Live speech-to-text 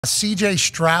CJ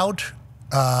Stroud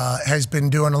has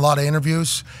been doing a lot of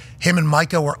interviews. Him and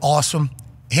Micah were awesome.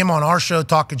 Him on our show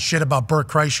talking shit about Bert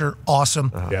Kreischer,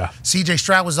 awesome. Yeah. CJ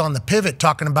Stroud was on The Pivot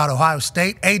talking about Ohio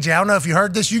State. AJ, I don't know if you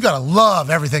heard this. You got to love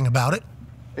everything about it.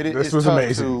 This was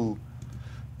amazing.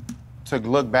 To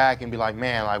look back and be like,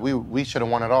 man, like we should have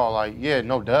won it all. Like, yeah,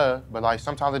 no duh, but like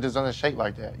sometimes it just doesn't shake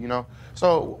like that, you know?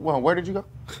 So, well, where did you go?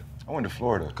 I went to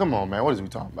Florida. Come on, man. What is we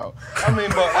talking about? I mean,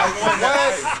 but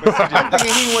what? I'm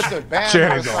thinking he went to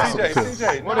Bama or something.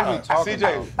 CJ, What are we talking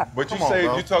about? But you Come on, say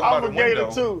bro. you talk about the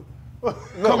window. Too.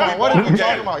 Come on, what are we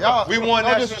talking about? Y'all, we won no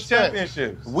national disrespect.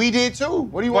 championships. We did too.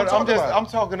 What do you want to talk about? I'm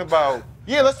talking about.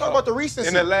 Yeah, let's talk about the recency.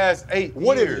 In the last 8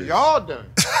 what years. have y'all done?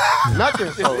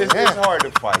 Nothing. So It's hard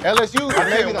to fight. LSU is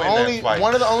maybe the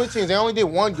one of the only teams. They only did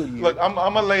one good year. Look, I'm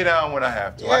gonna lay down when I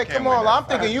have to. Yeah, come on. I'm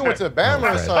thinking you went to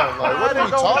Bama or something. Like, what are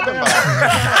we talking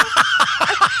about?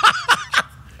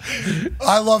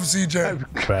 I love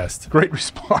CJ. Best. Great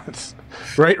response.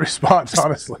 Great response,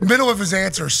 honestly. Middle of his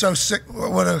answer is so sick.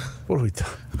 What are we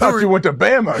talking? Thought you went to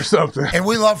Bama or something. And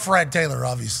we love Fred Taylor,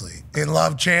 obviously, and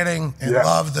love Channing, and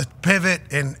love the pivot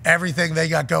and everything they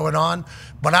got going on.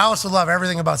 But I also love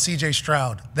everything about CJ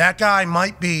Stroud. That guy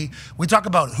might be, we talk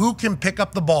about who can pick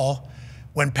up the ball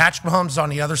when Patrick Mahomes is on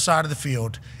the other side of the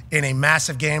field in a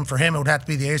massive game. For him, it would have to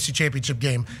be the AFC Championship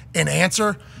game. In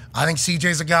answer, I think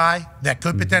CJ's a guy that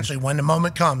could potentially, when the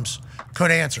moment comes, could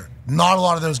answer. Not a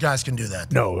lot of those guys can do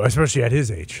that. No, especially at his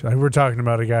age. Like, we're talking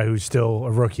about a guy who's still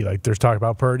a rookie. Like, there's talk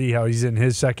about Purdy, how he's in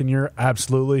his second year.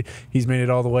 Absolutely. He's made it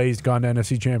all the way. He's gone to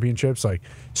NFC championships. Like,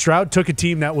 Stroud took a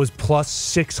team that was plus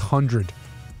 600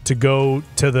 to go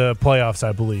to the playoffs,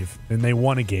 I believe, and they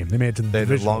won a game. They made it to the They had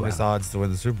the divisional longest round. odds to win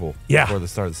the Super Bowl before the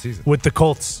start of the season. With the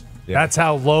Colts. Yeah. That's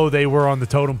how low they were on the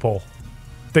totem pole.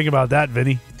 Think about that,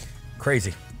 Vinny.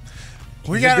 Crazy.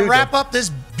 We got to wrap up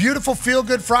this beautiful Feel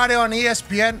Good Friday on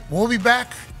ESPN. We'll be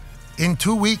back in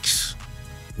 2 weeks.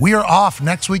 We are off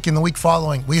next week and the week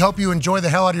following. We hope you enjoy the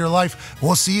hell out of your life.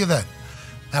 We'll see you then.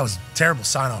 That was a terrible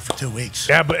sign-off for 2 weeks.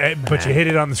 Yeah, but you hit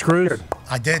it on the screws.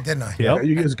 I did, didn't I? Yep. Yeah,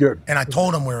 you guys good. And I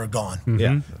told them we were gone.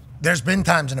 Yeah. There's been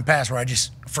times in the past where I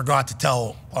just forgot to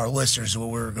tell our listeners what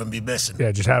we were going to be missing.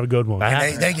 Yeah, just have a good one.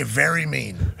 And they get very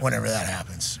mean whenever that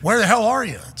happens. Where the hell are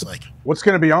you? It's like, What's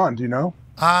going to be on? Do you know?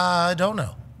 I don't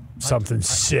know. Something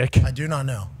sick. I do not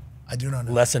know. I do not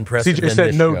know. Less impressive CJ than said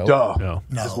this no show. duh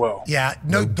No. as well. Yeah,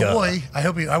 no doy. I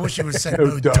wish you would have said No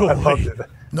no duh. doy. I loved it.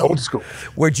 No. Old school.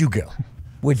 Where'd you go?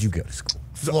 Where'd you go to school?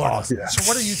 Florida. Yeah. So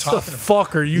what are you The talking about?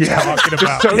 fuck are you talking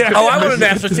about? Oh, I want an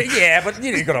answer. Yeah, but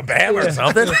you didn't go to Bama or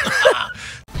something.